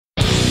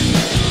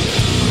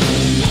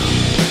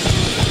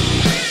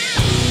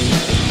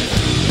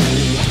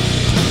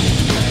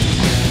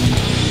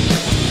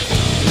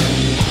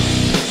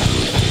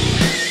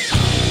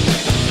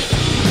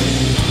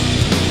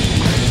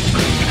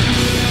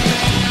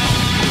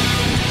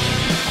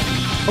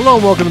Hello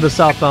and welcome to the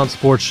Southbound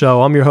Sports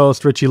Show. I'm your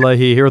host, Richie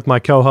Leahy, here with my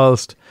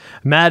co-host,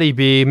 Maddie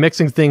B,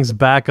 mixing things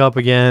back up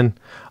again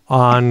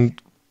on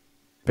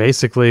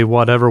basically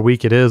whatever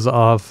week it is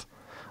of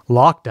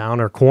lockdown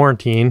or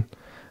quarantine.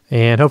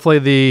 And hopefully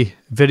the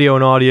video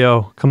and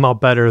audio come out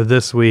better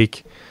this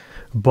week.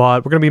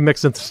 But we're going to be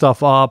mixing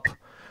stuff up.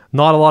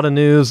 Not a lot of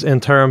news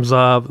in terms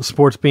of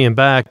sports being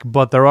back,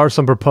 but there are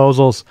some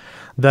proposals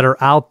that are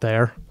out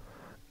there.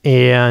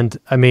 And,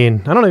 I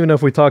mean, I don't even know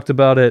if we talked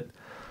about it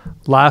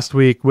last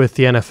week with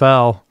the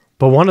NFL,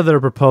 but one of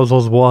their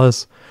proposals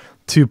was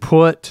to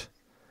put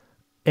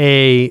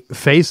a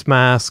face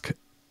mask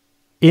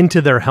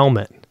into their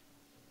helmet,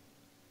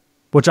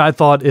 which I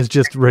thought is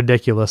just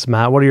ridiculous.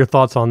 Matt, what are your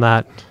thoughts on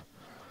that?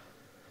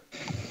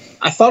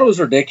 I thought it was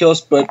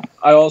ridiculous, but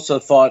I also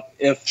thought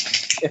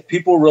if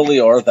people really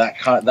are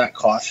that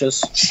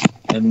cautious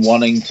and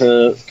wanting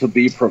to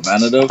be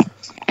preventative,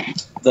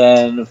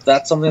 then if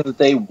that's something that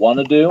they want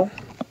to do,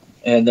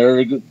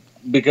 and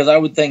because I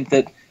would think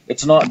that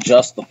it's not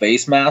just the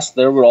face mask.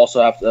 They would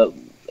also have to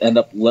end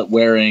up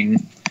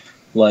wearing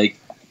like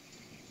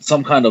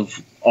some kind of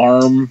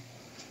arm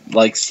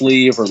like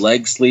sleeve or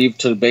leg sleeve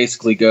to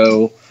basically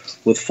go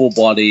with full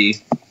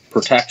body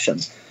protection.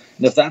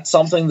 And if that's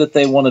something that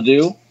they want to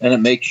do and it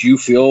makes you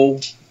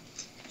feel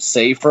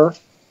safer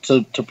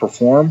to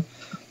perform,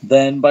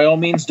 then by all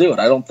means do it.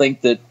 I don't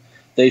think that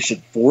they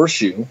should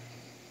force you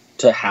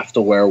to have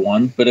to wear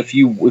one, but if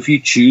you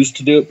choose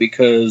to do it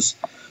because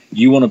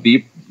you want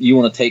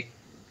to take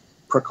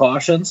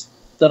precautions,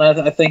 then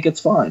I think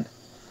it's fine.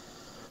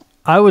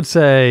 I would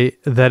say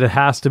that it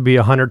has to be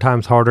 100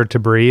 times harder to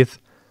breathe.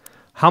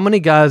 How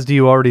many guys do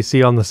you already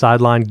see on the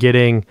sideline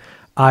getting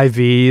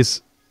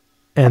IVs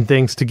and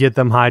things to get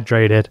them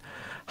hydrated?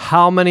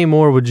 How many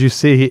more would you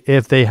see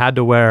if they had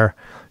to wear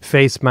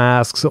face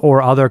masks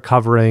or other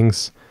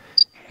coverings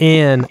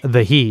in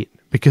the heat?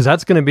 Because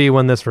that's going to be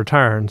when this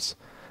returns.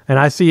 And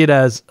I see it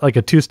as like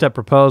a two-step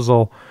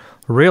proposal.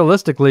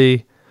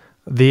 Realistically,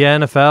 the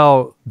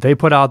NFL, they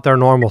put out their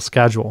normal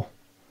schedule.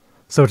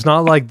 So it's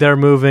not like they're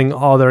moving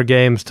all their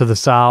games to the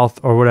south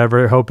or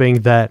whatever,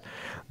 hoping that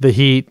the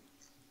heat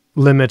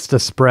limits the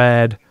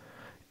spread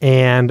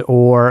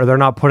or they're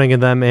not putting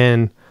them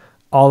in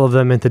all of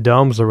them into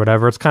domes or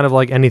whatever. It's kind of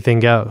like anything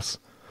goes.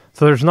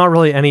 So there's not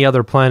really any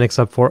other plan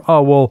except for,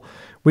 oh, well,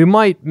 we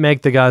might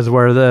make the guys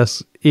wear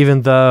this,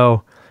 even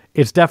though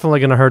it's definitely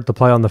going to hurt the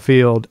play on the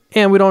field.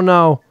 And we don't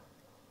know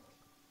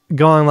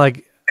going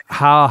like,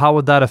 how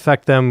would that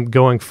affect them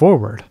going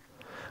forward?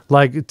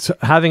 Like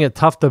having it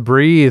tough to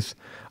breathe,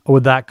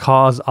 would that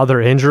cause other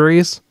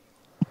injuries?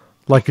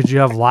 Like could you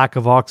have lack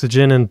of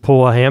oxygen and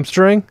pull a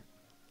hamstring?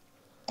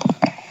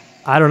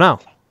 I don't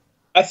know.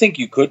 I think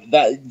you could.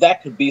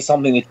 That could be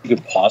something that you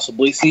could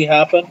possibly see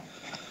happen.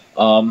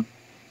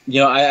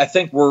 I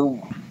think we're,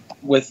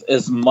 with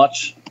as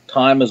much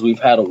time as we've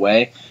had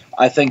away,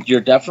 I think you're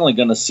definitely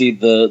going to see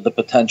the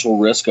potential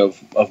risk of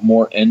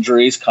more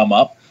injuries come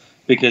up.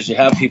 Because you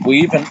have people,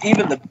 even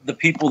the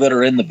people that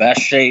are in the best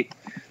shape,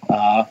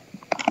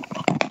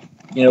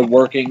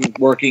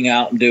 working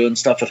out and doing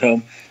stuff at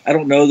home. I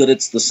don't know that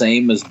it's the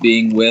same as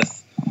being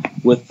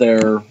with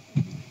their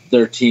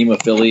team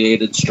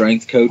affiliated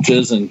strength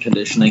coaches and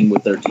conditioning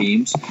with their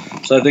teams.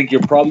 So I think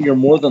you're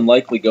more than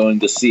likely going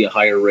to see a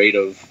higher rate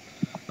of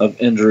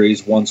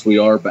injuries once we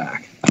are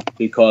back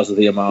because of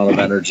the amount of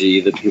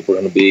energy that people are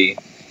going to be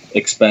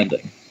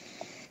expending.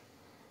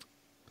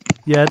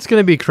 Yeah, it's going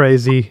to be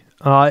crazy.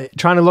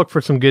 Trying to look for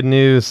some good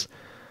news.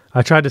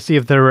 I tried to see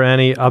if there were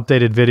any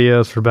updated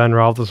videos for Ben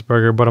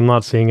Roethlisberger, but I'm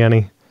not seeing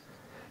any.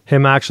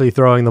 Him actually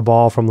throwing the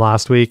ball from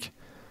last week.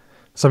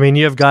 So, I mean,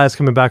 you have guys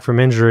coming back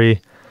from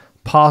injury,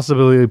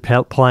 possibly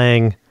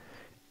playing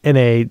in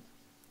a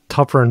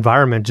tougher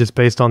environment just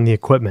based on the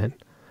equipment.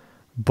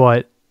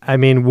 But, I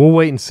mean, we'll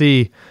wait and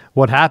see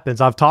what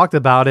happens. I've talked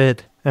about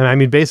it, and I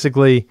mean,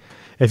 basically,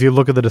 if you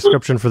look at the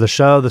description for the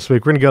show this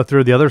week, we're going to go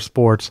through the other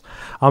sports.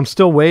 I'm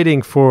still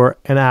waiting for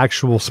an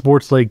actual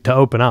sports league to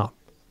open up.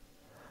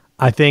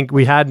 I think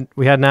we had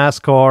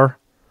NASCAR.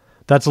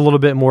 That's a little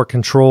bit more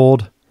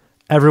controlled.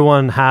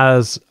 Everyone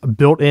has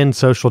built-in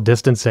social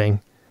distancing.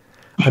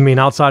 I mean,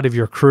 outside of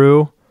your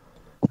crew,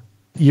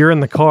 you're in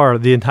the car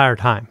the entire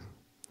time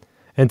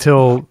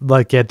until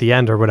like at the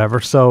end or whatever.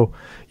 So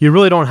you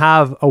really don't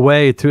have a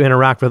way to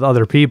interact with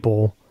other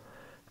people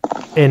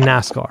in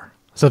NASCAR.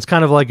 So it's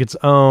kind of like its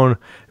own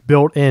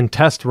built-in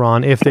test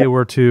run if they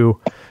were to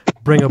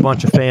bring a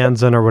bunch of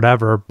fans in or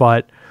whatever.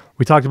 But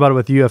we talked about it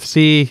with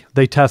UFC.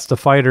 They test the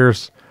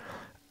fighters.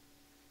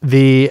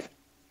 The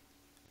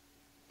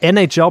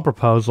NHL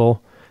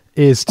proposal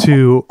is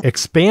to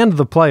expand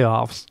the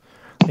playoffs.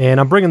 And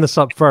I'm bringing this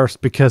up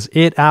first because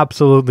it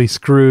absolutely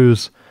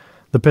screws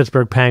the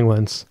Pittsburgh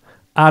Penguins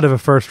out of a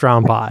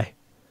first-round bye.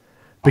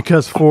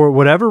 Because for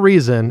whatever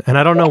reason, and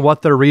I don't know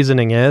what their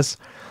reasoning is,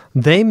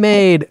 they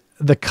made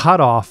the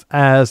cutoff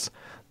as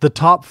the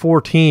top 4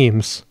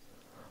 teams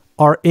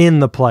are in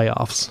the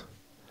playoffs.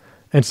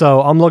 And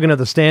so I'm looking at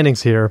the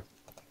standings here.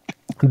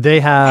 They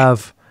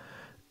have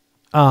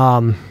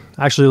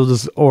Actually, we'll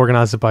just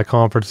organize it by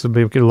conference to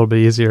make it a little bit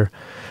easier.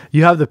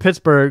 You have the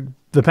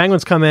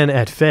Penguins come in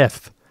at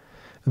 5th.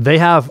 They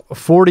have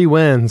 40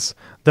 wins.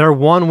 They're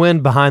 1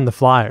 win behind the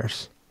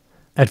Flyers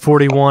at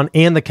 41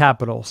 and the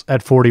Capitals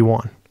at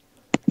 41.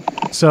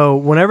 So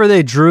whenever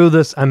they drew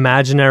this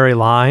imaginary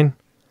line,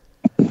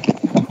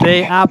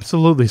 they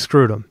absolutely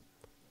screwed them.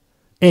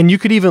 And you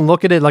could even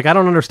look at it, like, I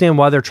don't understand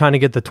why they're trying to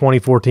get the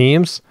 24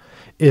 teams.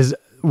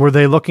 Were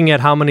they looking at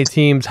how many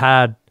teams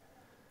had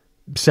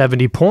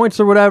 70 points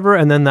or whatever,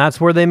 and then that's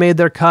where they made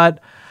their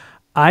cut?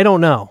 I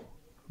don't know.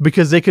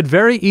 Because they could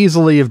very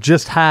easily have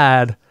just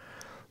had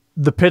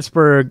the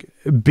Pittsburgh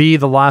be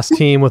the last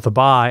team with a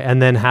bye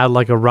and then had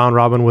like a round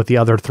robin with the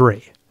other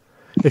 3.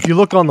 If you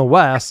look on the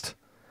West,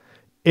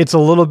 it's a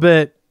little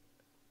bit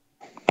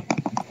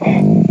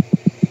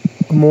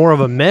more of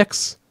a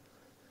mix.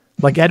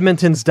 Like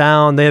Edmonton's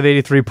down, they have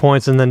 83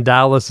 points, and then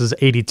Dallas is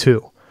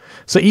 82.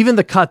 So even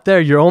the cut there,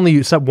 you're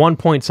only 1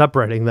 point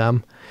separating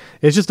them.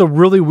 It's just a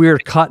really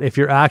weird cut if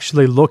you're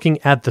actually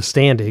looking at the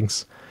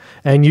standings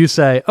and you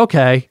say,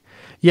 okay,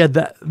 yeah,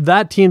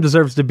 that team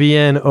deserves to be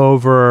in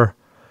over,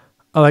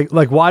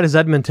 like why does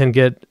Edmonton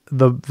get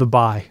the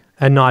bye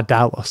and not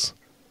Dallas?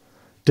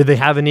 Did they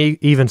have an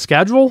even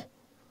schedule?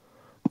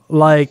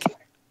 Like,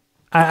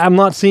 I'm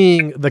not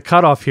seeing the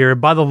cutoff here.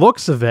 By the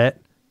looks of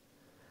it,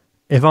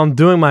 if I'm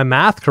doing my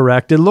math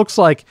correct, it looks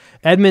like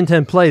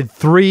Edmonton played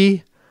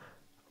 3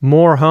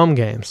 more home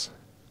games.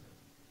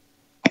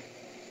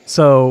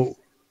 So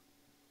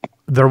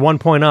they're 1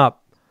 point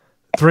up,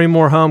 3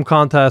 more home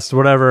contests,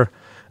 whatever.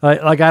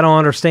 Like, I don't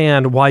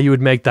understand why you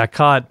would make that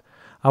cut.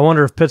 I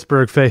wonder if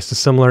Pittsburgh faced a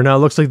similar. Now, it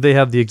looks like they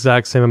have the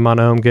exact same amount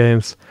of home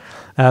games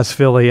as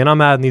Philly, and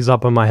I'm adding these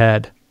up in my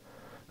head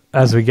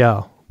as we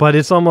go. But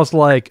it's almost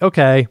like,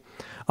 okay,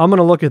 I'm going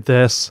to look at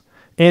this,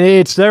 and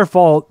it's their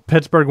fault.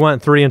 Pittsburgh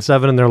went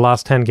 3-7 in their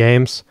last 10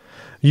 games.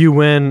 You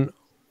win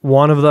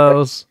one of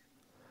those,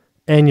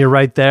 and you're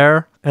right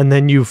there, and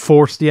then you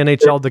force the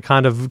NHL to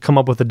kind of come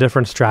up with a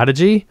different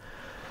strategy.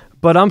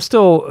 But I'm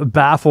still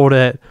baffled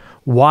at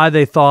why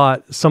they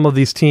thought some of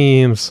these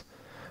teams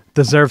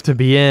deserve to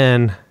be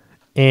in,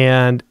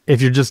 and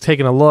if you're just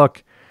taking a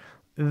look,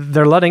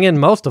 they're letting in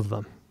most of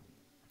them.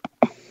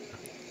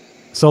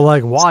 So,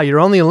 like, why? You're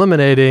only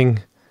eliminating,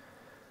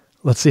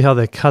 let's see how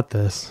they cut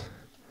this.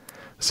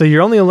 So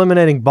you're only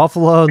eliminating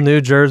Buffalo, New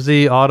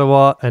Jersey,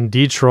 Ottawa, and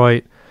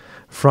Detroit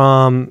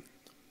from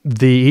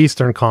the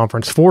Eastern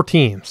Conference, 4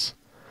 teams.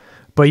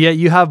 But yet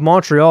you have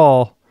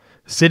Montreal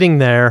sitting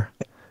there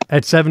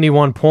at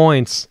 71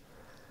 points.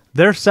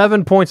 They're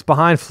 7 points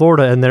behind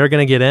Florida, and they're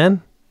going to get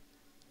in?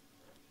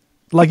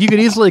 Like, you could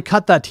easily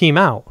cut that team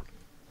out.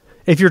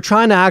 If you're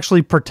trying to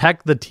actually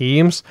protect the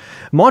teams,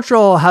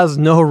 Montreal has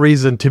no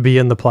reason to be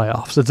in the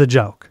playoffs. It's a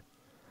joke.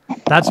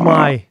 That's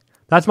my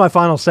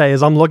final say,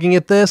 is I'm looking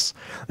at this,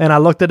 and I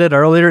looked at it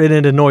earlier, and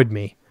it annoyed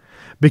me.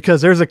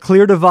 Because there's a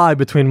clear divide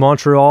between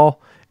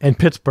Montreal and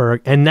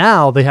Pittsburgh, and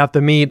now they have to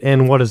meet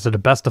in, what is it, a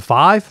best of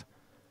 5?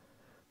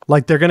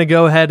 Like, they're going to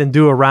go ahead and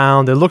do a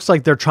round. It looks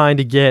like they're trying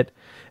to get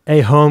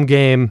a home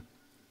game,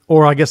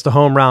 or I guess the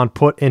home round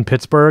put in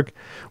Pittsburgh,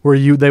 where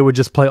they would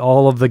just play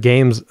all of the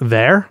games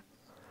there.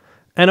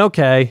 And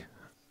okay,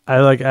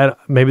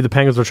 maybe the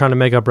Penguins are trying to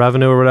make up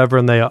revenue or whatever,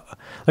 and I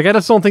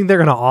just don't think they're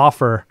going to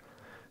offer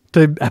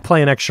to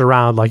play an extra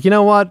round. Like, you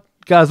know what,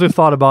 guys, we've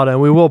thought about it,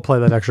 and we will play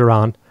that extra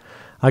round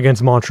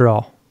against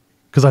Montreal,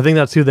 because I think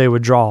that's who they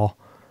would draw.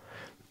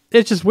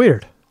 It's just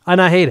weird,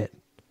 and I hate it.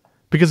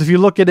 Because if you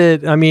look at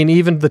it, I mean,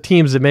 even the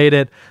teams that made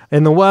it,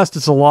 in the West,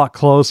 it's a lot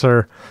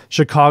closer.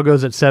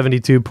 Chicago's at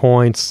 72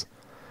 points.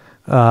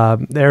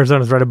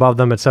 Arizona's right above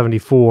them at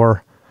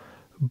 74.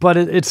 But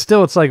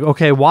it's like,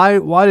 okay,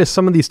 why do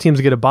some of these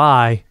teams get a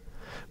bye,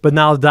 but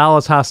now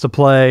Dallas has to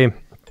play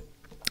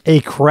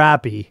a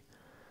crappy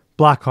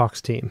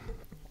Blackhawks team?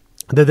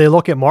 Did they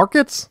look at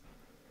markets?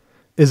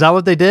 Is that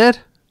what they did?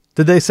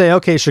 Did they say,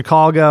 okay,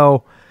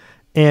 Chicago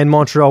and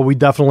Montreal, we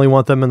definitely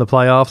want them in the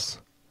playoffs?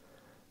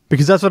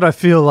 Because that's what I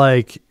feel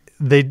like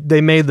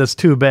they made this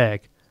too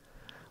big.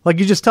 Like,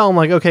 you just tell them,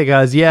 like, okay,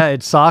 guys, yeah,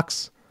 it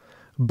sucks,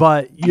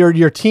 but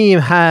your team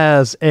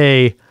has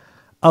a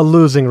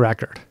losing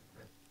record.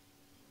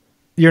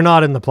 You're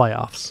not in the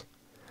playoffs.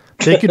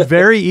 They could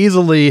very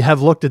easily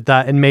have looked at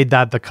that and made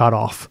that the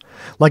cutoff.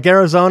 Like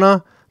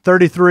Arizona,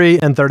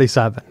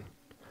 33-37.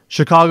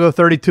 Chicago,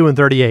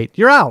 32-38.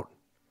 You're out.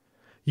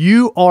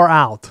 You are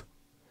out.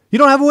 You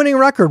don't have a winning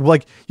record.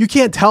 Like, you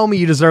can't tell me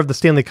you deserve the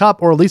Stanley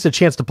Cup or at least a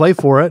chance to play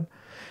for it.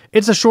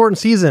 It's a shortened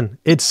season.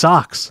 It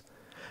sucks.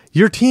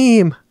 Your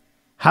team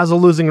has a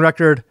losing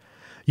record.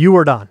 You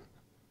are done.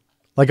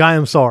 Like, I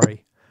am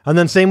sorry. And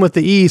then same with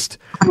the East.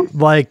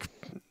 Like,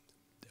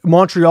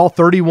 Montreal,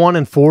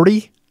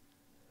 31-40.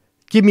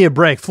 Give me a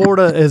break.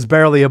 Florida is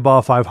barely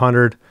above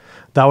 500.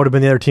 That would have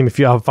been the other team if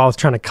I was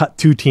trying to cut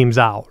 2 teams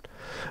out.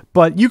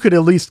 But you could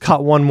at least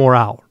cut one more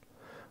out.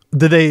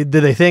 Did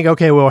they think,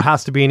 okay, well, it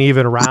has to be an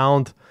even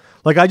round?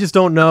 Like, I just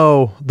don't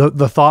know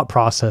the thought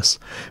process.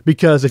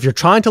 Because if you're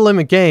trying to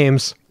limit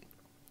games,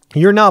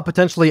 you're now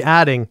potentially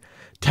adding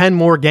 10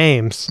 more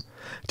games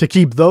to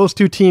keep those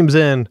two teams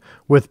in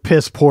with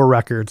piss poor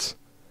records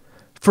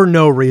for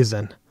no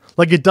reason.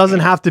 Like, it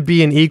doesn't have to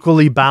be an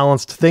equally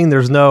balanced thing.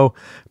 There's no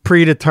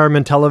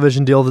predetermined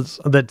television deal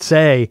that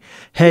say,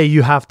 hey,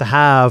 you have to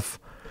have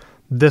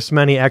this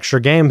many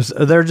extra games.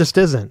 There just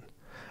isn't.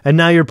 And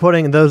now you're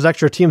putting those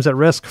extra teams at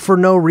risk for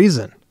no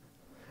reason.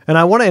 And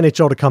I want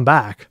NHL to come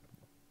back.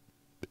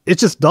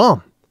 It's just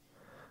dumb.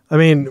 I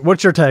mean,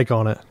 what's your take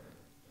on it?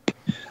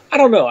 I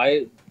don't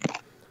know.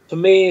 To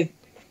me,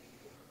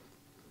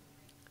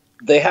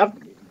 I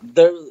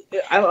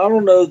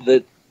don't know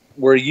that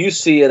where you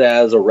see it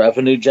as a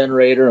revenue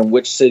generator and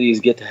which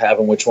cities get to have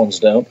and which ones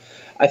don't.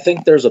 I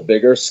think there's a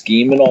bigger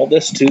scheme in all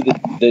this too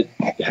that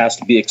has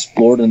to be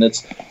explored, and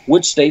it's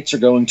which states are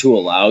going to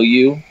allow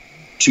you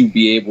to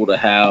be able to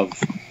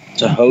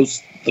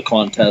host the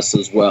contests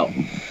as well.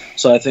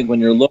 So I think when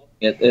you're looking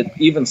at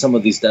even some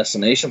of these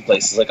destination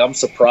places, like, I'm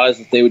surprised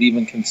that they would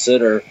even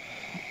consider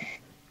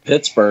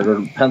Pittsburgh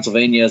or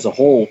Pennsylvania as a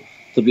whole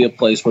to be a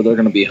place where they're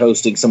going to be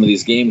hosting some of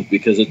these games,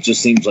 because it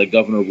just seems like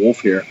Governor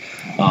Wolf here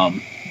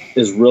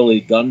is really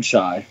gun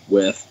shy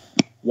with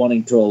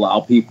wanting to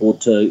allow people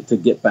to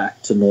get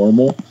back to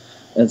normal.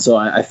 And so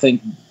I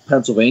think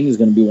Pennsylvania is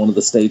going to be one of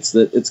the states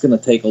that it's going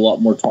to take a lot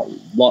more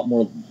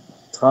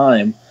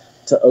time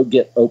to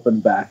get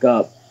opened back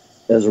up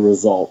as a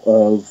result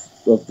of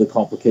the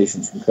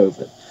complications from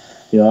COVID.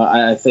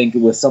 I think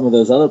with some of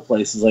those other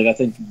places, like I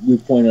think we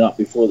pointed out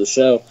before the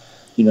show,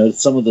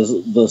 some of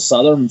the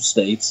southern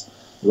states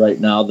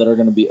right now that are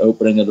going to be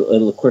opening at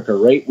a quicker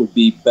rate would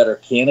be better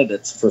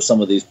candidates for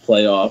some of these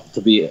playoffs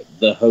to be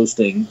the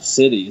hosting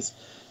cities,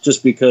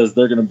 just because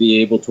they're going to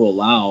be able to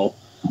allow,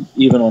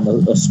 even on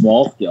a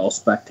small scale,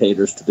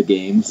 spectators to the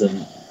games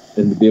and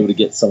to be able to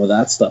get some of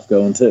that stuff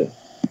going too.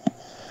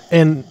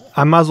 And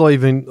we might as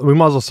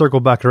well circle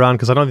back around,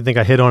 because I don't even think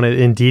I hit on it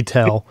in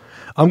detail.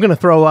 I'm going to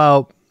throw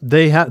out,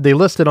 they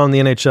listed on the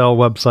NHL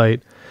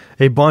website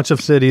a bunch of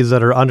cities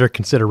that are under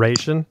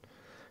consideration.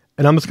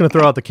 And I'm just going to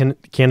throw out the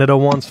Canada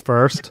ones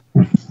first,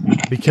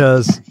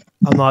 because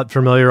I'm not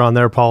familiar on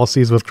their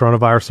policies with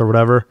coronavirus or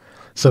whatever.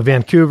 So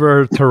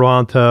Vancouver,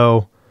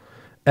 Toronto,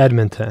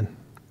 Edmonton.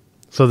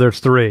 So there's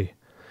 3.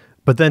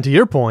 But then to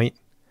your point,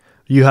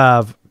 you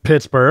have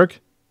Pittsburgh,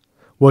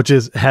 which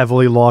is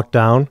heavily locked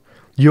down.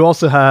 You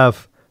also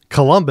have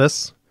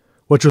Columbus,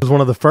 which was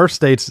one of the first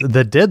states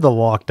that did the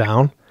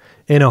lockdown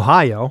in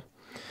Ohio.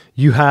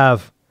 You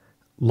have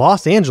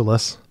Los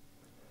Angeles,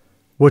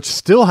 which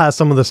still has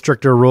some of the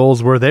stricter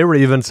rules, where they were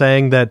even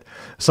saying that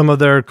some of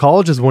their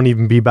colleges wouldn't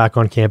even be back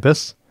on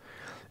campus.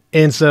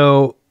 And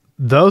so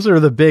those are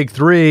the big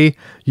 3.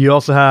 You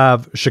also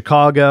have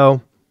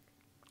Chicago,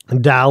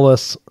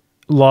 Dallas,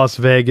 Las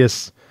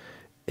Vegas,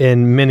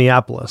 and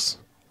Minneapolis,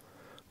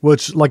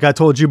 which, like I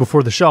told you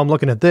before the show, I'm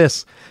looking at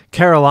this.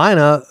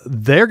 Carolina,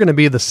 they're going to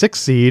be the 6th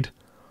seed.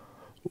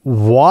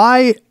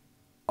 Why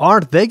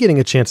aren't they getting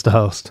a chance to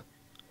host?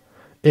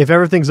 If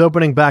everything's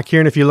opening back here,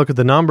 and if you look at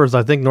the numbers,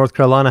 I think North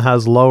Carolina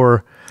has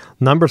lower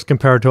numbers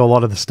compared to a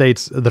lot of the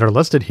states that are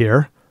listed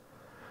here.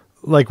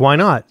 Like, why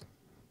not?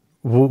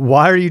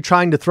 Why are you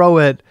trying to throw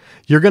it?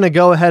 You're going to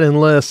go ahead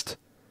and list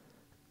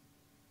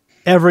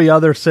every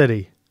other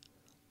city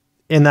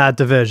in that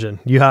division.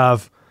 You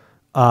have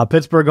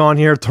Pittsburgh on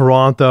here,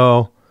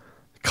 Toronto,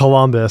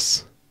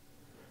 Columbus.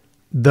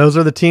 Those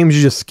are the teams.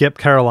 You just skip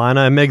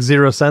Carolina. It makes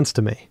 0 sense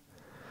to me.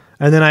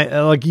 And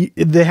then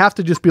they have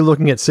to just be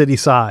looking at city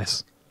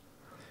size,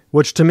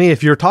 which to me,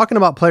 if you're talking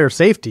about player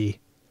safety,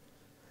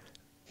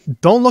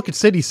 don't look at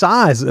city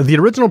size. The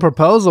original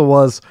proposal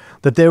was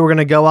that they were going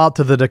to go out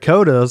to the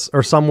Dakotas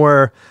or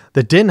somewhere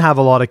that didn't have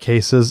a lot of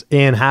cases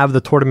and have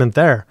the tournament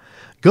there.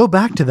 Go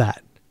back to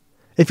that.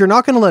 If you're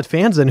not going to let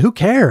fans in, who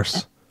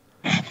cares?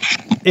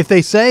 If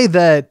they say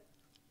that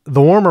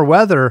the warmer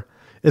weather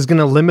is going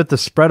to limit the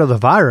spread of the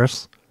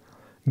virus,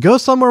 go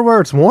somewhere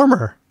where it's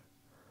warmer.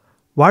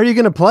 Why are you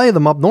going to play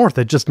them up north?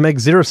 It just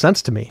makes 0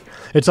 sense to me.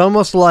 It's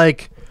almost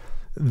like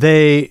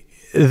they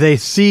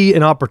see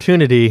an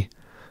opportunity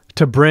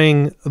to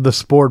bring the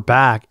sport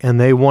back, and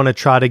they want to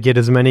try to get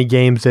as many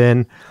games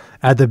in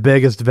at the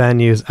biggest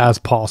venues as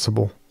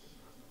possible.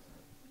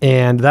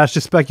 And that's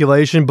just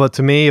speculation, but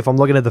to me, if I'm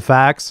looking at the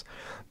facts,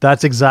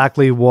 that's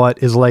exactly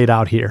what is laid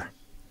out here.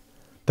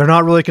 They're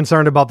not really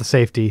concerned about the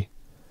safety,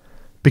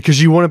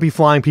 because you want to be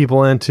flying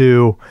people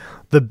into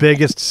the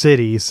biggest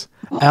cities,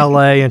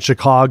 LA and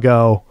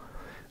Chicago.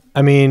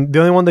 I mean, the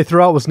only one they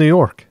threw out was New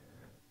York.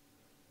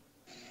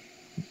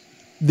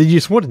 You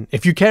just wouldn't.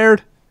 If you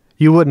cared,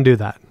 you wouldn't do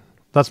that.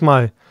 That's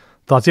my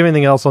thoughts. Do you have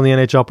anything else on the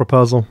NHL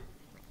proposal?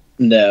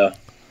 No.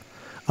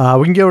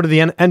 We can go to the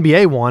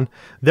NBA one.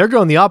 They're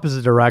going the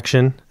opposite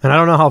direction, and I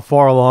don't know how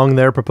far along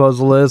their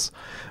proposal is,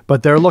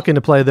 but they're looking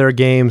to play their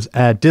games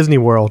at Disney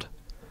World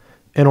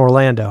in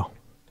Orlando,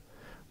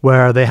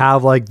 where they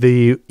have like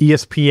the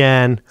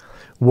ESPN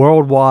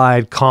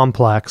worldwide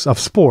complex of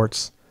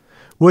sports,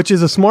 which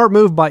is a smart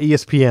move by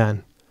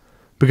ESPN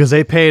because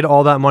they paid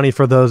all that money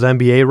for those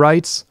NBA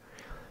rights.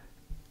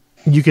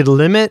 You could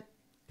limit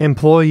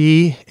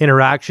employee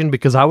interaction,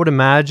 because I would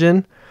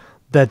imagine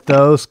that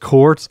those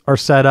courts are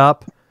set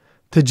up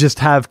to just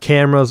have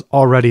cameras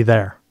already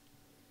there.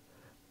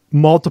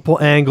 Multiple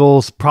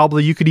angles.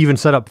 Probably you could even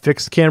set up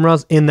fixed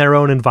cameras in their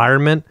own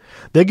environment.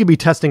 They could be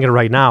testing it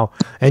right now,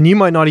 and you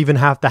might not even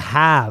have to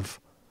have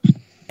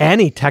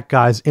any tech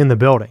guys in the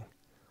building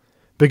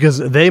because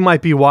they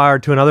might be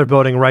wired to another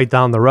building right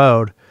down the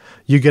road.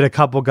 You get a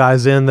couple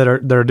guys in that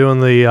are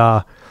doing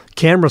the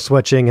camera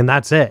switching, and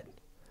that's it.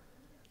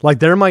 Like,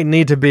 there might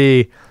need to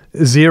be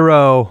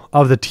 0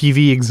 of the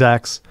TV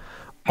execs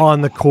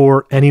on the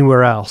court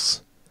anywhere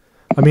else.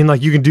 I mean,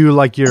 like, you can do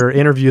like your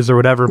interviews or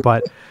whatever,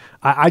 but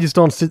I just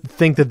don't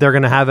think that they're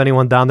going to have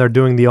anyone down there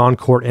doing the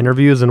on-court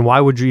interviews, and why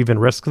would you even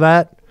risk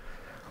that?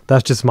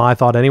 That's just my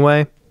thought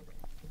anyway.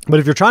 But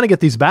if you're trying to get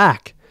these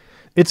back,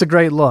 it's a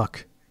great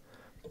look.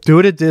 Do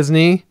it at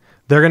Disney.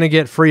 They're going to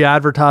get free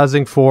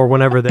advertising for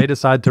whenever they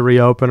decide to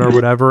reopen or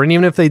whatever. And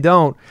even if they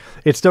don't,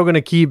 it's still going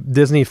to keep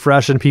Disney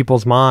fresh in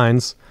people's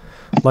minds.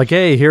 Like,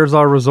 hey, here's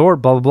our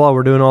resort, blah, blah, blah.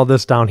 We're doing all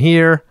this down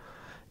here.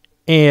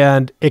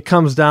 And it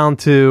comes down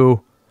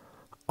to,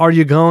 are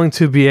you going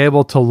to be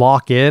able to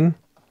lock in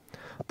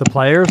the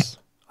players?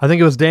 I think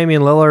it was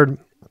Damian Lillard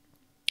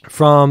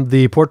from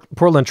the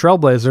Portland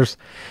Trailblazers.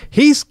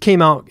 He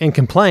came out and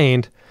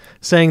complained,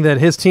 saying that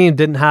his team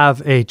didn't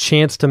have a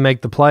chance to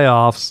make the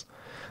playoffs.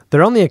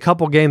 They're only a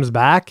couple games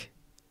back.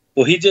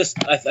 Well,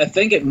 I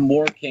think it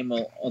more came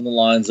on the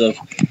lines of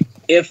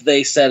if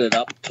they set it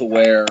up to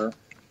where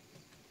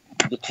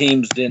the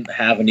teams didn't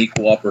have an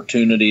equal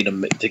opportunity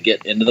to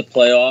get into the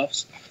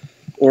playoffs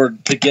or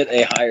to get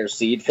a higher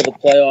seed for the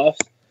playoffs,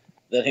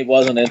 then he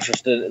wasn't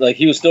interested. Like,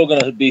 he was still going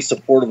to be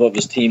supportive of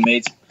his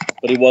teammates,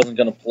 but he wasn't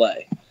going to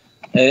play.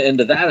 And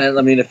to that end,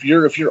 I mean, if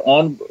you're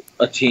on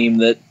a team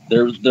that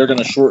they're going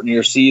to shorten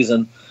your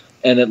season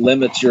and it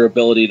limits your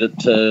ability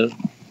to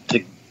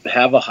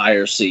have a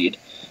higher seed,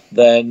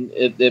 then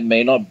it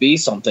may not be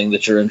something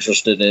that you're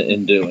interested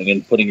in doing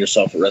and putting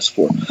yourself at risk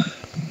for.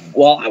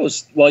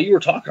 While you were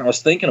talking, I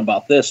was thinking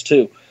about this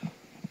too.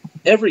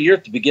 Every year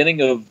at the beginning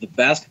of the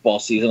basketball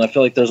season, I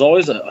feel like there's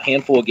always a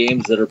handful of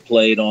games that are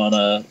played on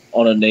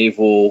a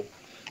naval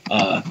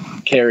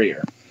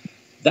carrier.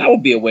 That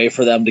would be a way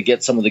for them to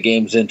get some of the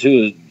games in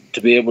too,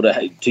 to be able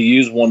to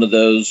use one of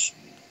those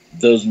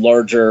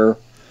larger,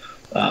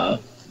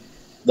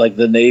 like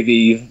the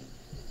Navy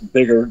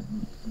bigger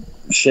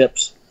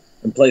ships,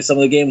 and play some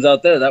of the games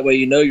out there. That way,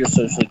 you're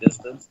socially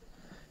distanced.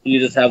 You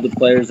just have the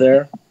players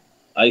there,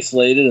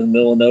 isolated in the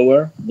middle of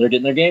nowhere. They're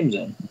getting their games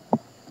in.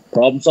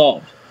 Problem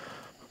solved.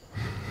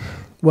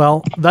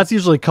 Well, that's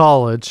usually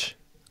college.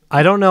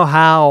 I don't know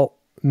how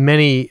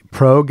many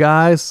pro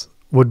guys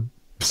would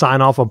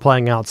sign off on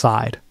playing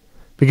outside,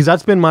 because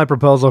that's been my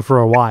proposal for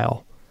a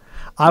while.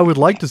 I would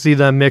like to see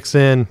them mix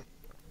in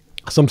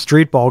some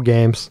street ball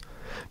games,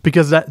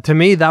 because that, to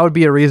me, that would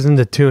be a reason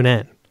to tune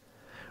in.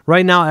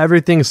 Right now,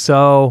 everything's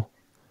so...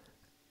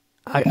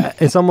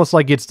 it's almost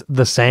like it's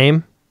the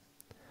same,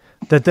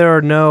 that there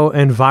are no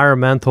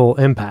environmental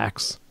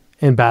impacts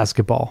in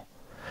basketball.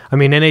 I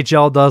mean,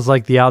 NHL does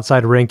like the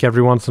outside rink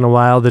every once in a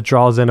while that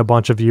draws in a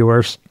bunch of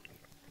viewers.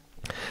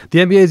 The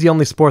NBA is the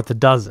only sport that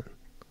doesn't.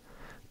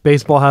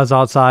 Baseball has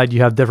outside.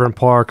 You have different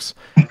parks,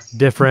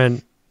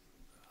 different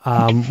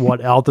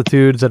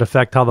altitudes that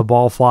affect how the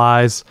ball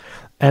flies.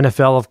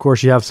 NFL, of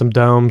course, you have some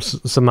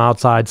domes, some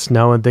outside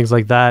snow and things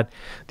like that.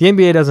 The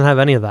NBA doesn't have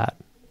any of that.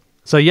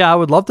 So, yeah, I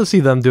would love to see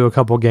them do a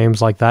couple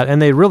games like that,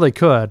 and they really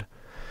could.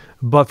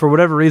 But for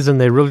whatever reason,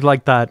 they really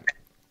like that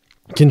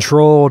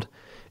controlled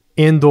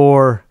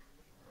indoor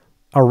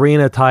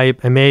arena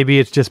type, and maybe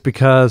it's just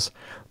because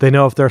they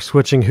know if they're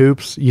switching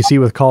hoops, you see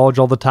with college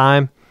all the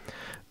time,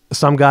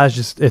 some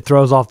guys it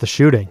throws off the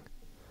shooting,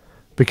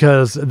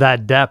 because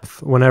that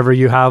depth, whenever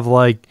you have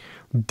like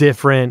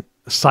different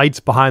sights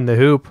behind the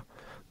hoop,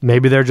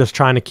 maybe they're just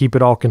trying to keep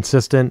it all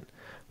consistent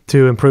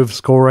to improve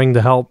scoring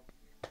to help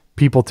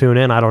people tune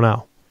in. I don't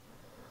know.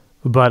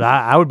 But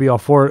I would be all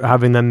for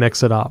having them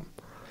mix it up.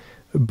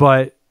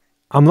 But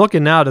I'm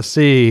looking now to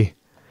see,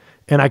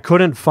 and I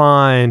couldn't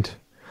find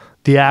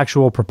the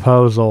actual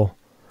proposal.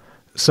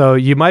 So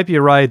you might be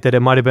right that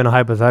it might have been a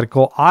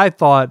hypothetical. I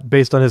thought,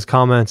 based on his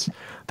comments,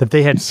 that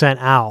they had sent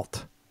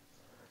out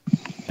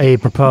a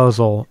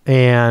proposal.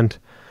 And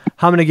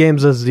how many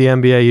games does the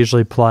NBA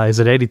usually play? Is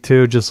it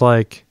 82? Just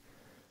like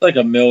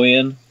a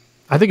million.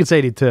 I think it's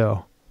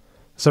 82.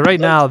 So right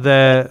now,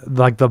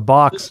 the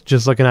Bucks,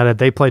 just looking at it,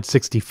 they played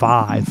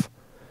 65.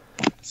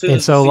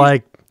 And so,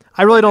 like,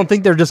 I really don't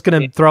think they're just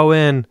going to throw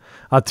in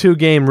a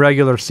 2-game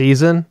regular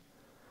season,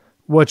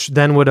 which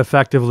then would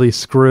effectively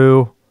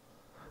screw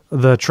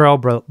the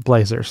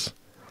Trailblazers.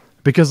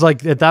 Because,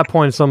 like, at that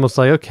point, it's almost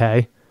like,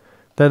 okay,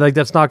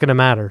 that's not going to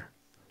matter.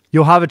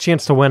 You'll have a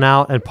chance to win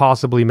out and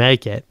possibly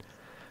make it.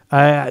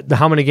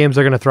 How many games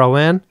they're going to throw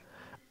in?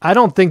 I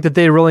don't think that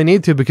they really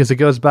need to, because it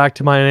goes back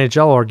to my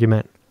NHL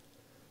argument.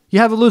 You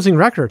have a losing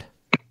record.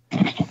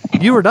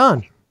 You were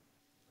done.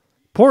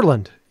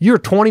 Portland, you're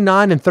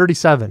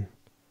 29-37.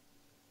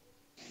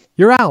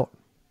 You're out.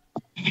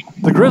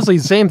 The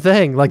Grizzlies, same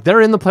thing. Like,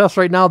 they're in the playoffs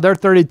right now. They're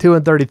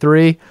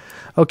 32-33.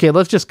 okay,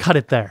 let's just cut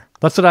it there.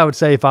 That's what I would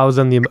say if I was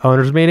in the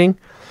owners meeting.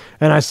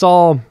 And I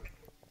saw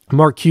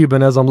Mark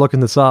Cuban, as I'm looking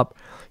this up,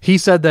 he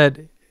said that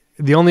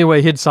the only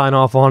way he'd sign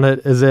off on it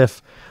is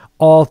if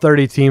all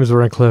 30 teams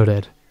were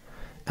included.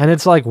 And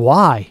it's like,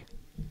 why?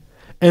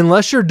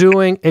 Unless you're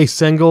doing a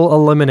single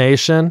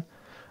elimination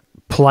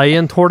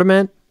play-in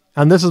tournament,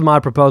 and this is my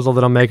proposal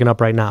that I'm making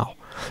up right now,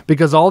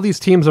 because all these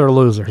teams are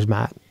losers,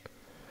 Matt.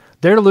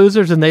 They're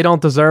losers and they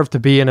don't deserve to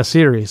be in a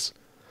series.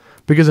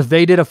 Because if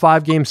they did a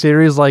 5-game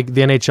series like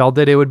the NHL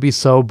did, it would be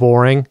so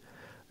boring,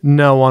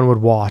 no one would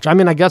watch. I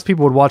mean, I guess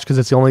people would watch because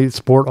it's the only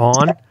sport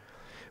on,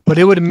 but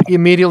it would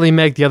immediately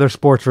make the other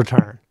sports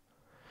return.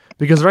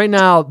 Because right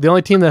now, the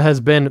only team that has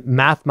been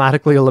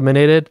mathematically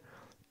eliminated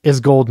is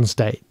Golden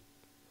State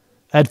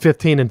at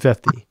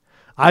 15-50.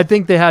 I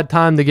think they had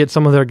time to get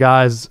some of their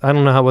guys. I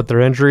don't know what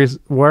their injuries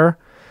were,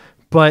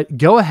 but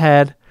go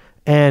ahead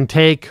and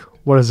take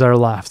what is there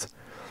left.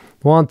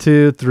 1,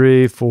 2,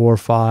 3, 4,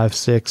 5,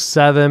 6,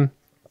 7.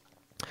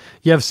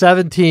 You have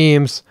 7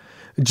 teams.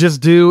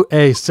 Just do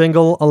a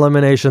single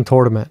elimination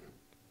tournament.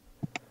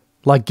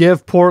 Like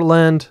give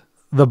Portland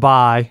the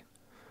bye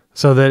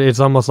so that it's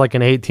almost like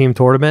an 8-team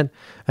tournament,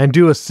 and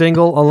do a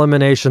single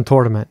elimination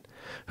tournament.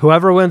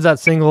 Whoever wins that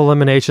single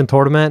elimination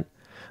tournament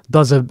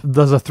does a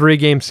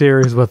 3-game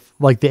series with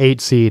like the 8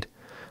 seed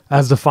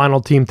as the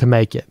final team to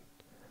make it.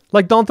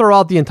 Like, don't throw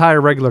out the entire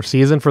regular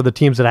season for the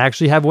teams that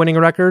actually have winning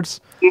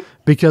records,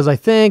 because I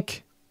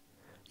think,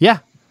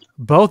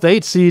 both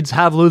 8 seeds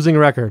have losing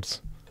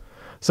records.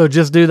 So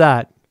just do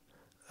that.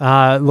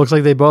 It looks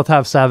like they both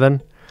have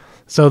 7.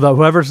 So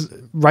whoever's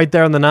right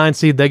there in the 9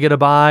 seed, they get a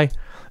bye,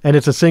 and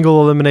it's a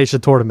single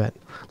elimination tournament.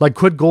 Like,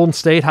 could Golden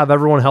State have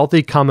everyone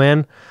healthy, come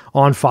in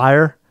on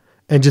fire,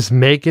 and just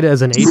make it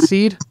as an 8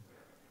 seed?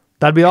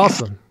 That'd be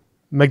awesome.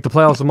 Make the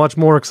playoffs much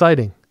more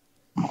exciting.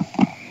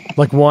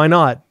 Like, why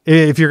not?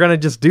 If you're going to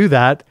just do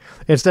that,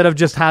 instead of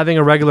just having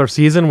a regular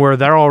season where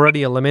they're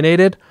already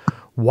eliminated,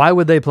 why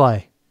would they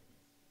play?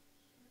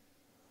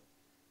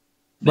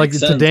 Like,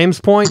 to Dame's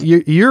point,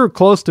 you're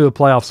close to a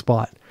playoff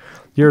spot.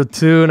 You're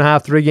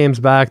 2.5, 3 games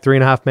back,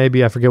 3.5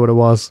 maybe, I forget what it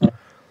was.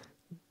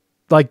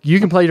 Like, you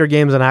can play your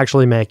games and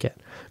actually make it.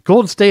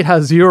 Golden State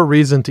has 0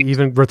 reason to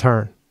even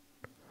return.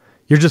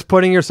 You're just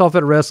putting yourself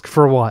at risk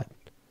for what?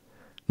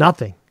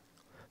 Nothing.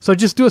 So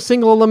just do a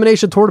single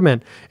elimination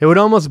tournament. It would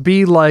almost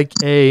be like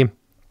a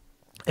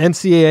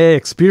NCAA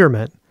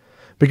experiment,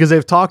 because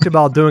they've talked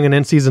about doing an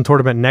in-season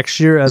tournament next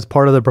year as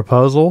part of the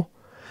proposal,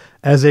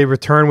 as a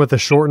return with a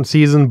shortened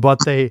season,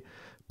 but they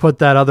put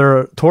that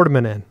other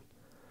tournament in.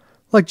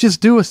 Like,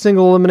 just do a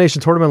single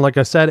elimination tournament, like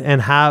I said,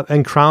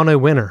 and crown a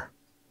winner.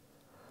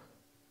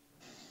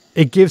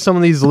 It gives some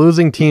of these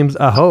losing teams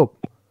a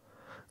hope,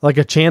 like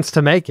a chance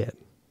to make it.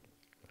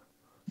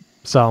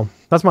 So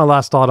that's my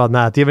last thought on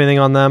that. Do you have anything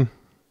on them?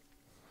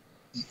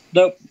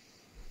 Nope.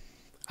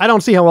 I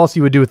don't see how else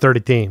you would do with 30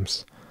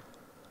 teams.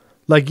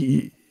 Like,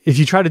 if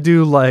you try to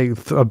do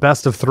like a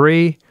best of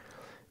 3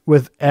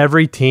 with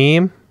every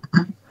team,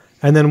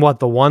 and then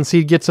the 1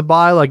 seed gets a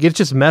bye, like, it's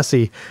just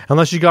messy.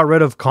 Unless you got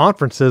rid of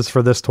conferences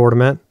for this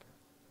tournament,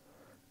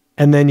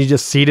 and then you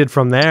just seeded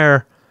from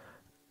there.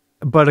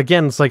 But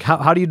again, it's like,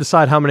 how do you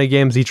decide how many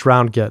games each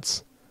round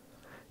gets?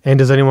 And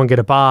does anyone get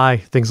a bye?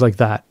 Things like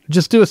that.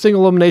 Just do a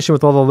single elimination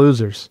with all the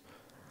losers.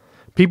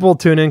 People will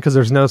tune in because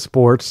there's no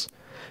sports.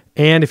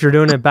 And if you're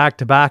doing it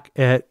back-to-back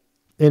in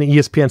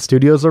ESPN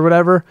studios or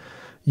whatever,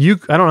 I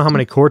don't know how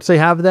many courts they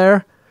have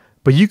there,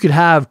 but you could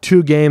have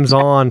 2 games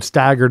on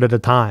staggered at a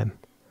time.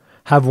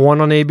 Have one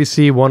on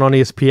ABC, one on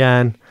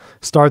ESPN,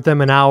 start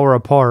them an hour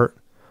apart.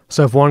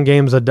 So if one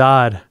game's a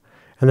dud,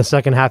 and the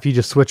second half you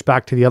just switch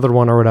back to the other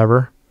one or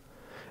whatever,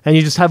 and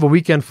you just have a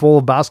weekend full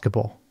of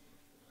basketball.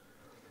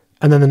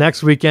 And then the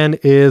next weekend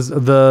is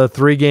the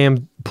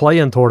 3-game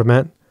play-in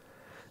tournament.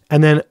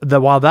 And then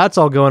while that's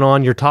all going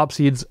on, your top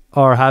seeds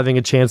are having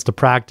a chance to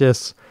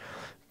practice,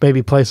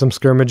 maybe play some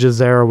scrimmages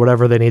there or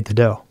whatever they need to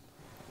do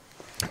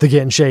to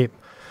get in shape.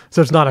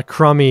 So it's not a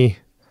crummy,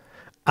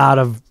 out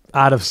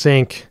of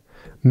sync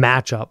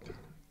matchup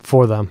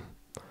for them.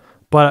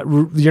 But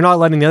you're not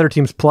letting the other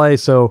teams play,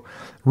 so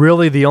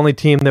really the only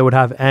team that would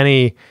have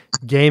any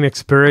game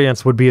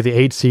experience would be the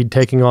 8 seed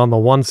taking on the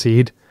 1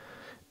 seed.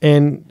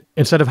 And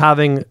instead of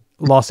having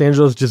Los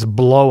Angeles just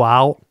blow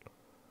out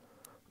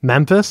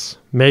Memphis,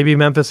 maybe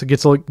Memphis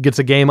gets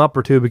a game up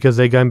or 2 because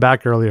they came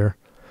back earlier.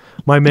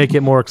 Might make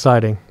it more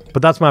exciting.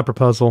 But that's my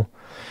proposal.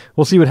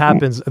 We'll see what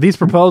happens. These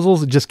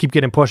proposals just keep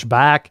getting pushed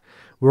back.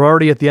 We're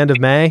already at the end of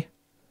May.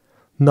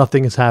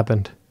 Nothing has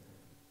happened.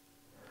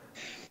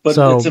 But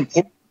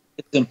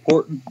it's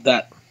important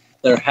that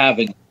they're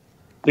having,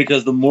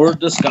 because the more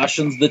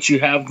discussions that you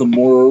have, the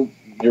more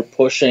you're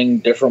pushing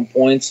different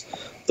points,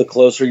 the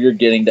closer you're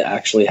getting to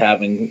actually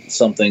having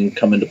something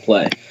come into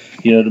play.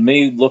 You know, to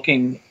me,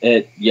 looking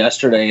at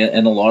yesterday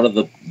and a lot of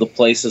the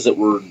places that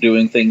were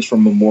doing things for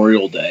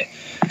Memorial Day,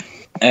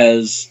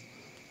 as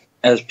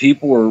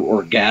people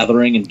were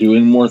gathering and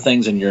doing more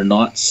things, and you're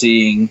not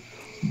seeing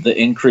the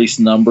increased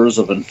numbers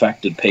of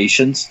infected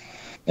patients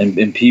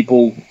and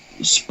people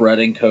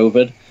spreading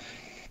COVID,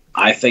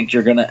 I think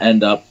you're going to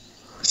end up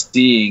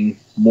seeing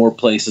more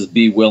places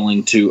be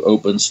willing to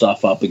open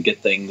stuff up and get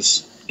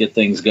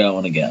things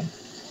going again.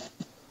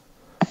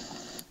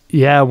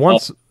 Yeah,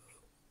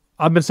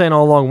 I've been saying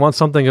all along, once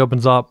something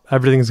opens up,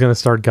 everything's going to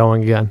start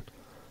going again.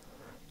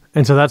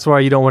 And so that's why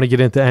you don't want to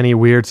get into any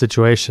weird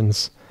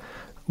situations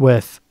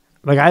with,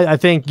 like, I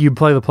think you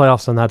play the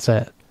playoffs and that's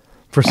it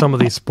for some of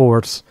these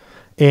sports.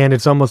 And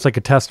it's almost like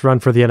a test run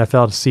for the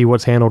NFL to see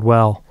what's handled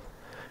well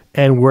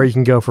and where you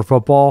can go for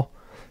football.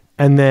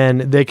 And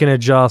then they can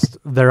adjust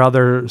their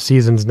other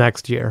seasons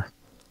next year,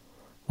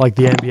 like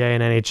the NBA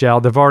and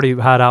NHL. They've already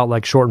had out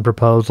like shortened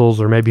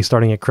proposals or maybe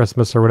starting at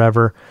Christmas or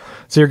whatever.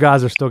 So your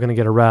guys are still going to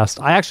get a rest.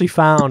 I actually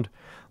found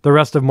the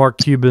rest of Mark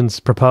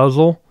Cuban's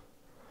proposal.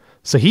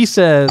 So he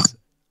says,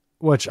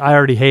 which I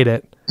already hate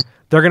it,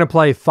 they're going to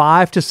play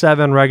 5 to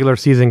 7 regular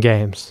season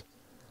games.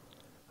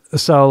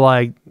 So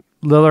like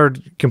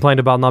Lillard complained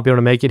about not being able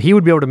to make it. He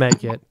would be able to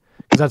make it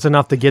because that's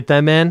enough to get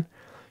them in.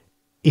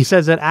 He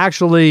says that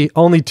actually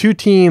only 2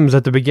 teams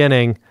at the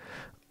beginning,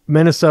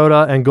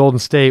 Minnesota and Golden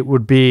State,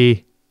 would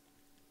be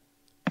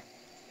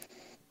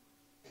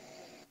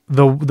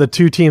the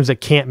 2 teams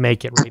that can't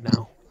make it right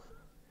now.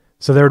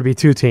 So there would be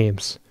 2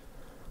 teams.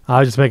 I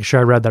was just making sure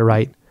I read that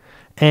right.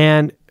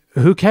 And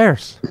who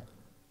cares?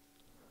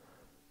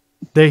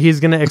 He's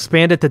going to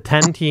expand it to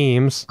 10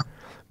 teams.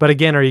 But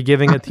again, are you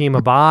giving a team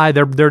a bye?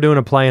 They're doing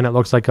a play and it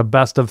looks like a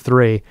best of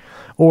 3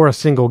 or a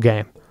single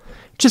game.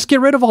 Just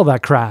get rid of all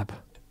that crap.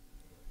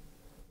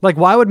 Like,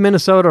 why would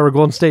Minnesota or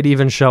Golden State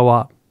even show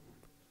up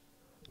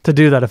to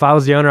do that? If I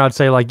was the owner, I'd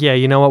say, like, yeah,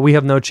 you know what? We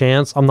have no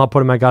chance. I'm not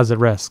putting my guys at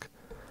risk.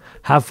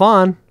 Have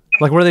fun.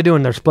 Like, what are they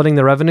doing? They're splitting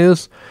the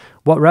revenues?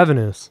 What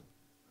revenues?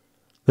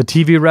 The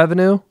TV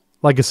revenue?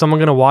 Like, is someone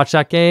going to watch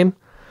that game?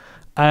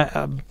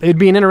 It'd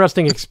be an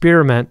interesting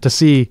experiment to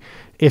see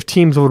if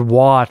teams would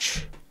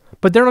watch.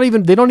 But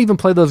they don't even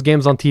play those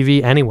games on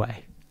TV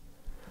anyway.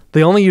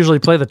 They only usually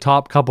play the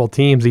top couple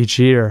teams each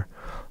year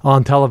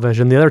on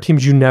television. The other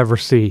teams you never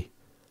see.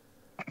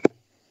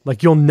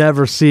 Like, you'll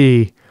never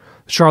see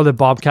Charlotte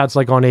Bobcats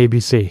like on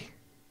ABC.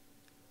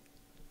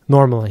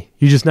 Normally.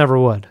 You just never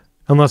would.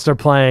 Unless they're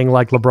playing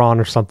like LeBron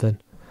or something.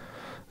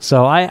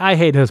 So I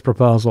hate his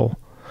proposal.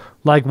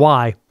 Like,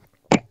 why?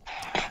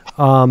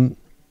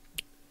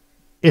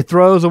 It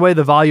throws away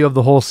the value of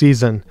the whole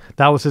season.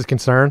 That was his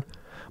concern.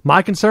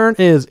 My concern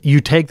is you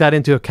take that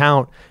into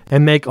account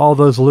and make all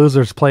those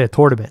losers play a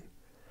tournament.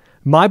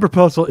 My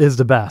proposal is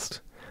the best.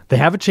 They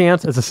have a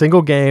chance. It's a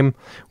single game,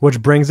 which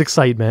brings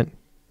excitement.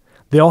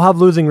 They all have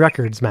losing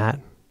records, Matt.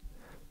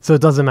 So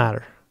it doesn't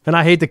matter. And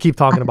I hate to keep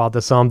talking about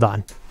this, so I'm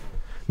done.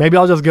 Maybe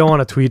I'll just go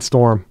on a tweet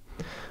storm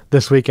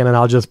this weekend and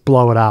I'll just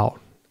blow it out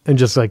and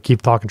just like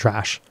keep talking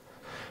trash.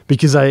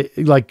 Because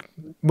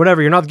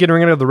whatever, you're not getting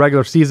rid of the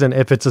regular season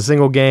if it's a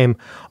single game,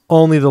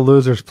 only the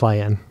losers play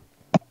in.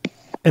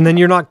 And then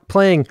you're not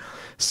playing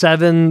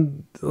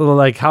 7,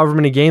 like however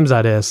many games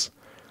that is.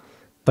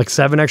 Like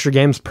 7 extra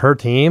games per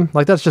team.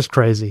 Like, that's just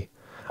crazy.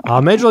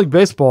 Major League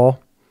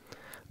Baseball,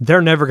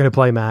 they're never going to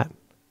play, Matt.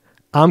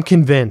 I'm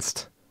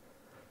convinced.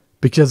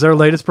 Because their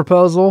latest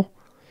proposal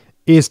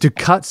is to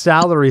cut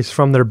salaries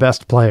from their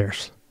best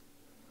players.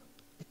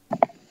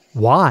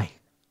 Why?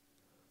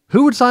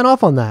 Who would sign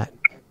off on that?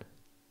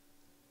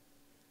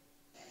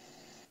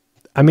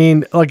 I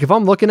mean, like, if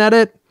I'm looking at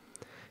it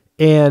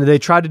and they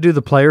tried to do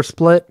the player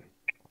split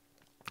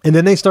and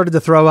then they started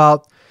to throw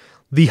out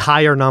the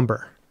higher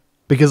number.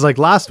 Because like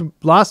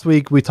last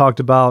week we talked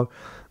about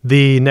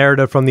the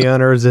narrative from the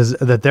owners is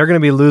that they're going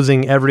to be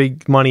losing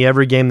money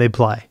every game they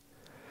play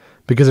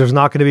because there's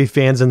not going to be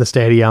fans in the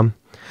stadium.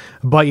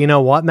 But you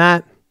know what,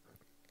 Matt?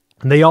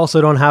 They also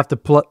don't have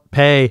to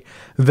pay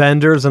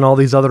vendors and all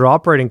these other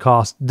operating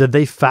costs. Did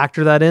they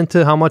factor that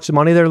into how much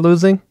money they're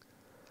losing?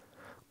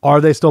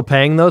 Are they still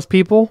paying those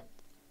people?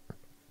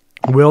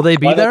 Will they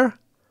be there?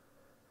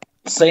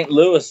 St.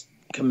 Louis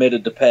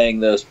committed to paying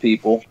those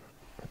people.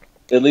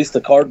 At least the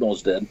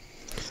Cardinals did.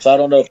 So I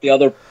don't know if the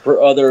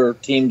other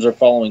teams are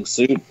following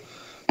suit,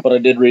 but I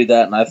did read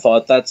that and I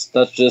thought that's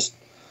one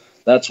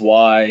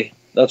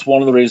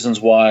of the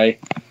reasons why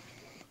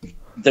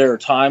there are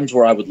times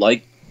where I would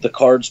like the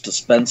Cards to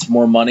spend some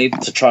more money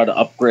to try to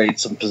upgrade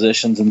some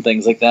positions and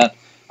things like that.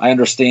 I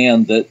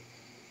understand that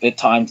at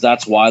times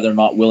that's why they're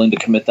not willing to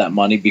commit that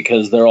money,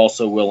 because they're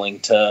also willing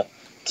to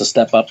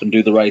step up and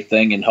do the right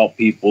thing and help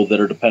people that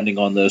are depending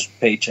on those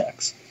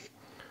paychecks.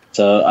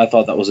 So I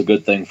thought that was a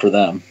good thing for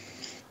them.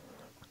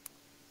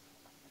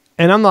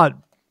 And I'm not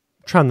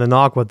trying to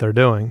knock what they're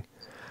doing.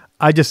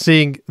 I just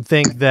think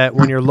that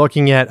when you're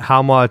looking at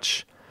how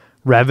much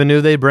revenue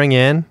they bring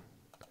in,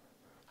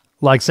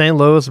 like St.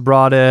 Louis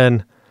brought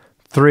in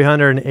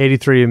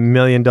 $383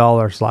 million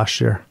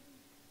last year.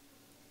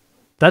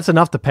 That's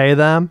enough to pay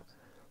them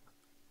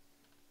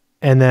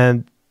and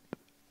then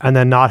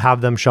not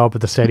have them show up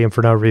at the stadium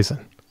for no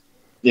reason.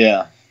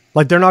 Yeah.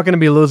 Like, they're not going to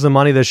be losing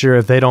money this year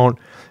if they don't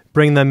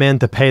bring them in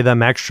to pay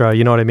them extra.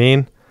 You know what I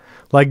mean?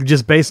 Like,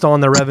 just based on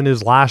their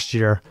revenues last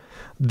year,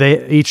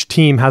 each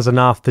team has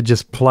enough to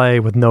just play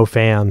with no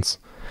fans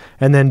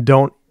and then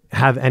don't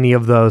have any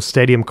of those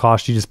stadium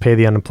costs. You just pay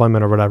the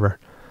unemployment or whatever.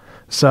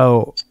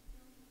 So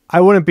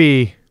I wouldn't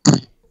be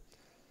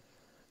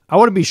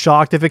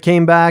shocked if it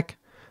came back.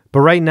 But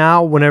right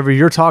now, whenever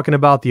you're talking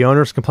about the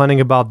owners complaining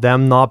about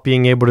them not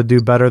being able to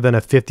do better than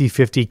a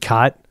 50-50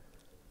 cut,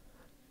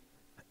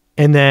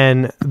 and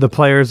then the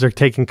players are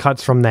taking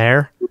cuts from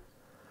there,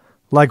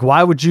 like,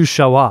 why would you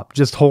show up?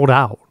 Just hold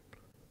out.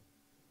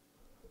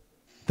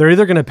 They're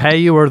either going to pay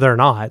you or they're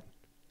not.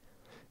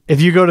 If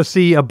you go to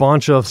see a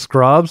bunch of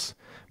scrubs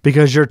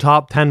because your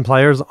top 10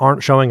 players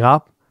aren't showing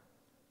up,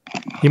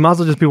 you might as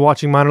well just be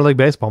watching minor league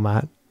baseball,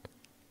 Matt.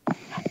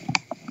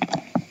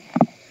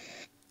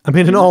 I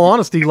mean, in all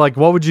honesty, like,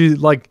 why would you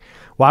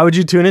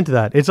tune into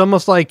that? It's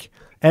almost like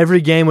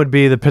every game would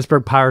be the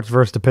Pittsburgh Pirates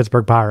versus the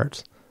Pittsburgh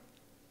Pirates.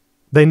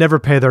 They never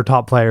pay their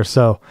top players,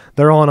 so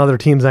they're all on other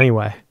teams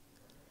anyway.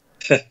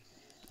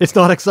 It's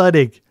not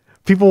exciting.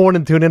 People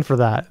wouldn't tune in for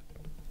that.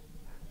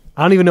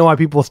 I don't even know why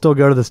people still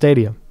go to the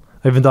stadium,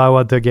 even though I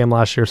went to a game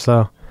last year,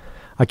 so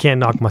I can't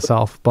knock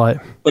myself.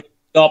 But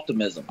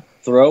optimism.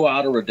 Throw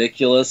out a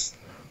ridiculous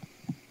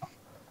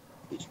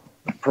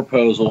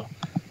proposal.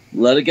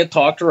 Let it get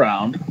talked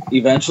around.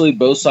 Eventually,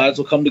 both sides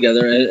will come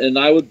together, and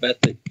I would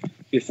bet that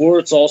before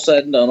it's all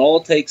said and done, all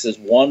it takes is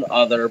one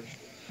other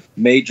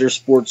major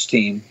sports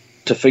team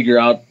to figure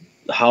out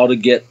how to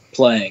get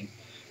playing,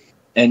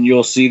 and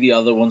you'll see the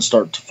other ones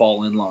start to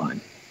fall in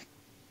line.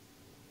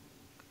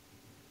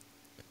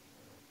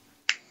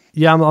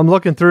 Yeah, I'm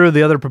looking through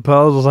the other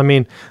proposals. I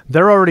mean,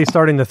 they're already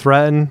starting to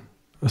threaten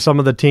some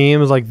of the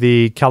teams, like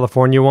the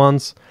California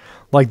ones.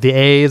 Like the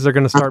A's are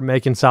going to start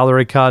making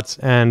salary cuts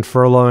and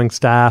furloughing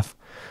staff.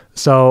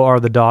 So are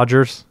the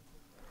Dodgers.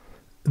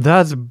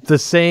 That's the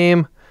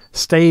same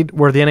state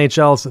where the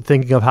NHL is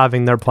thinking of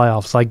having their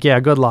playoffs. Like, yeah,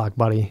 good luck,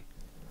 buddy.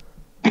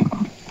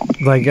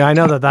 Like, I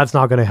know that that's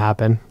not going to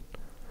happen.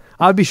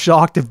 I'd be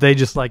shocked if they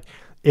just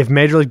if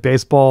Major League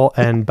Baseball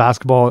and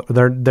basketball,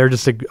 they're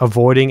just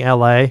avoiding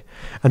LA,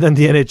 and then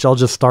the NHL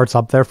just starts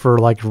up there for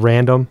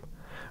random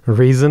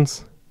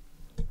reasons.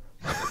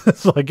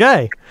 It's like,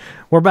 hey,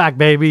 we're back,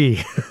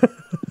 baby.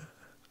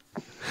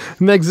 It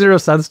makes zero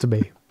sense to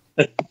me.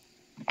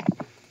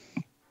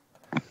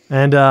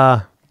 And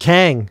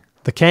Kang,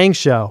 the Kang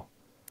show.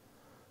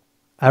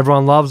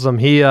 Everyone loves him.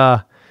 He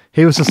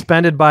was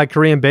suspended by a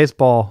Korean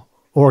baseball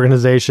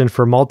organization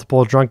for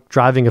multiple drunk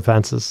driving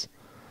offenses.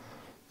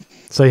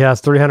 So he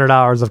has 300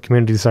 hours of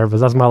community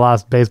service. That's my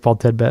last baseball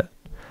tidbit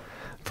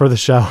for the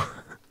show.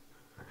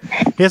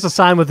 He has to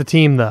sign with the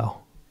team, though,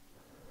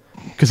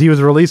 because he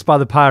was released by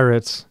the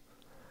Pirates,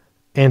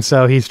 and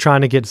so he's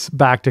trying to get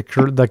back to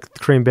the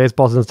Korean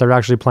baseball since they're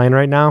actually playing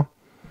right now.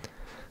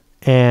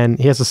 And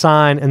he has to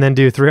sign and then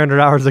do 300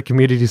 hours of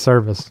community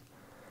service.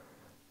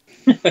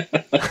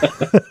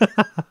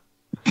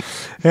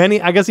 And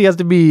I guess he has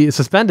to be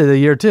suspended a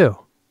year too.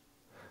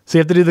 So you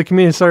have to do the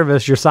community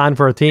service, you're signed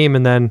for a team,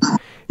 and then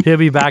he'll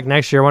be back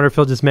next year. I wonder if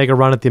he'll just make a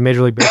run at the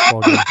Major League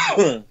Baseball game.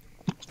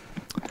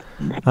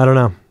 I don't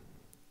know.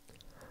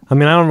 I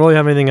mean, I don't really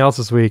have anything else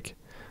this week.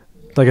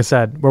 Like I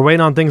said, we're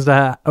waiting on things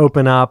to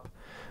open up.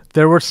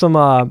 There were some,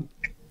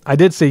 I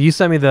did see, you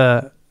sent me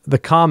the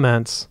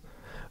comments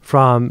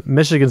from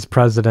Michigan's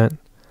president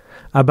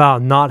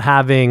about not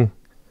having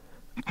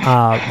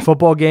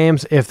football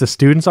games if the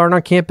students aren't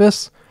on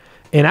campus.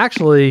 And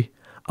actually,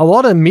 a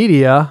lot of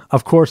media,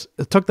 of course,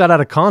 took that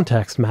out of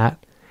context,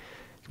 Matt,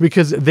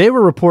 because they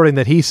were reporting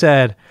that he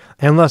said,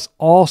 unless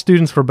all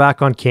students were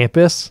back on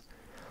campus,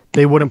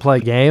 they wouldn't play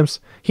games.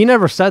 He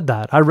never said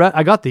that.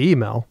 I got the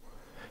email.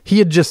 He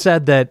had just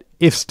said that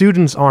if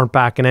students aren't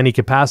back in any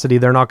capacity,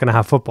 they're not going to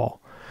have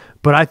football.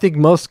 But I think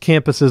most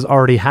campuses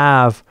already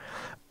have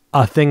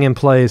a thing in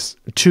place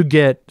to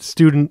get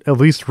at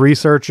least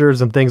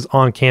researchers and things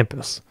on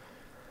campus.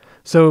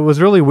 So it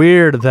was really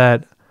weird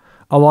that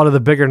a lot of the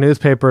bigger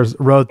newspapers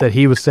wrote that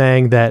he was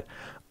saying that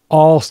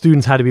all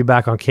students had to be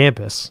back on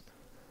campus,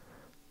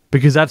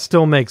 because that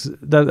still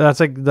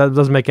that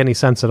doesn't make any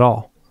sense at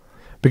all.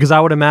 Because I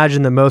would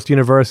imagine that most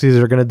universities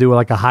are going to do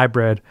a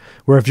hybrid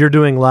where if you're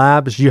doing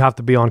labs, you have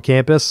to be on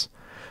campus.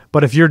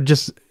 But if you're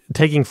just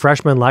taking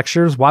freshman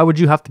lectures, why would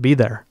you have to be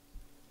there?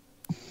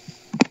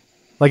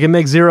 It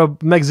makes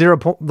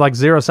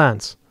zero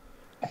sense.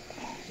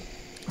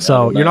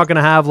 So you're not going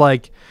to have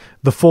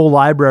the full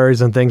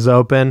libraries and things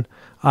open.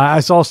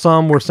 I saw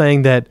some were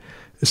saying that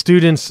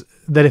students,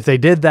 that if they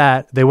did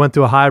that, they went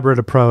through a hybrid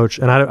approach,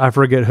 and I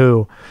forget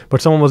who,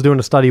 but someone was doing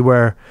a study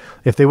where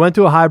if they went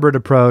to a hybrid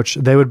approach,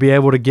 they would be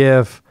able to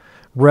give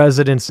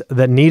residents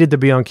that needed to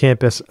be on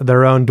campus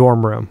their own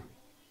dorm room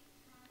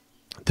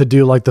to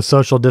do the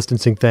social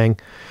distancing thing,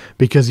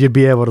 because you'd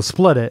be able to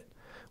split it,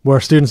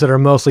 where students that are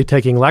mostly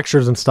taking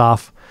lectures and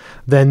stuff,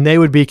 then they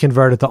would be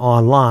converted to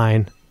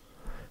online.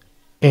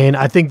 And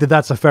I think that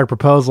that's a fair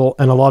proposal,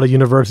 and a lot of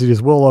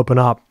universities will open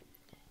up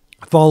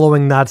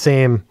following that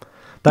same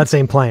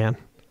plan.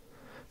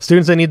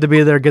 Students that need to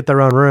be there get their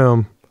own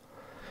room.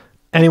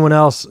 Anyone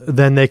else,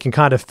 then they can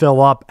kind of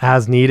fill up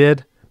as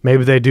needed.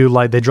 Maybe they do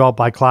they draw up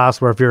by class,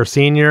 where if you're a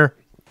senior,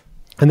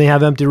 and they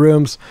have empty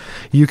rooms,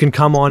 you can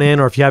come on in,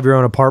 or if you have your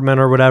own apartment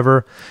or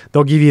whatever,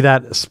 they'll give you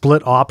that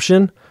split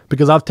option,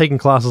 because I've taken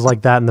classes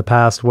like that in the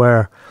past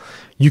where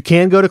you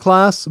can go to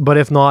class, but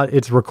if not,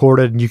 it's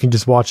recorded and you can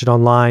just watch it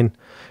online,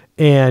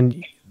 and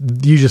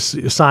you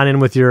just sign in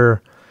with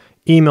your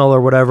email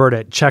or whatever, and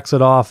it checks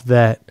it off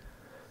that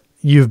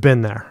you've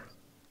been there,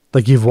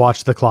 like you've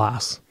watched the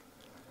class.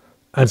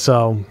 And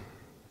so,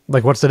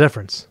 like, what's the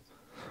difference?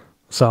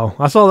 So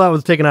I saw that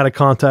was taken out of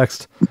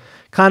context.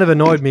 Kind of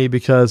annoyed me,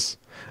 because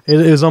it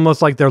is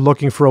almost like they're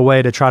looking for a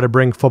way to try to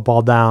bring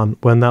football down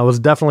when that was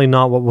definitely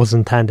not what was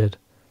intended.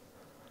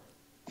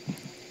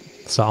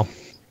 So,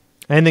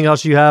 anything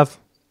else you have?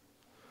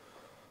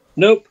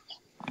 Nope.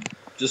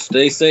 Just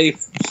stay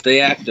safe, stay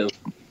active.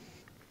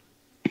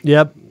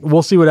 Yep,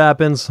 we'll see what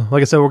happens.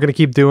 Like I said, we're going to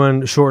keep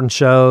doing shortened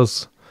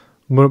shows.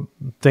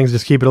 Things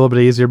just keep it a little bit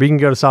easier. But you can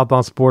go to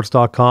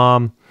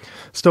southboundsports.com.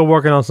 Still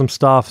working on some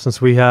stuff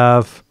since we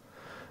have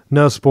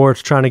no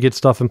sports, trying to get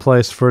stuff in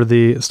place for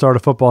the start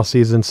of football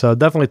season. So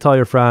definitely tell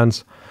your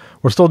friends.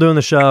 We're still doing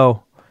the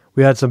show.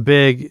 We had some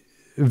big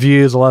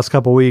views the last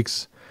couple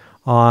weeks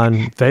on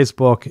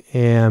Facebook,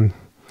 and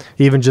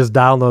even just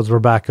downloads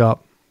were back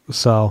up.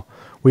 So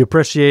we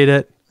appreciate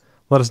it.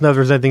 Let us know if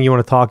there's anything you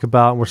want to talk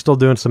about. We're still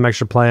doing some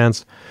extra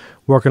plans,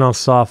 working on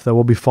stuff that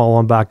will be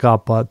following back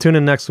up. Tune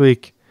in next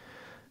week,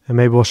 and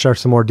maybe we'll share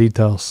some more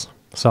details.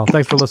 So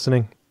thanks for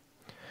listening,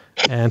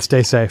 and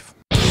stay safe.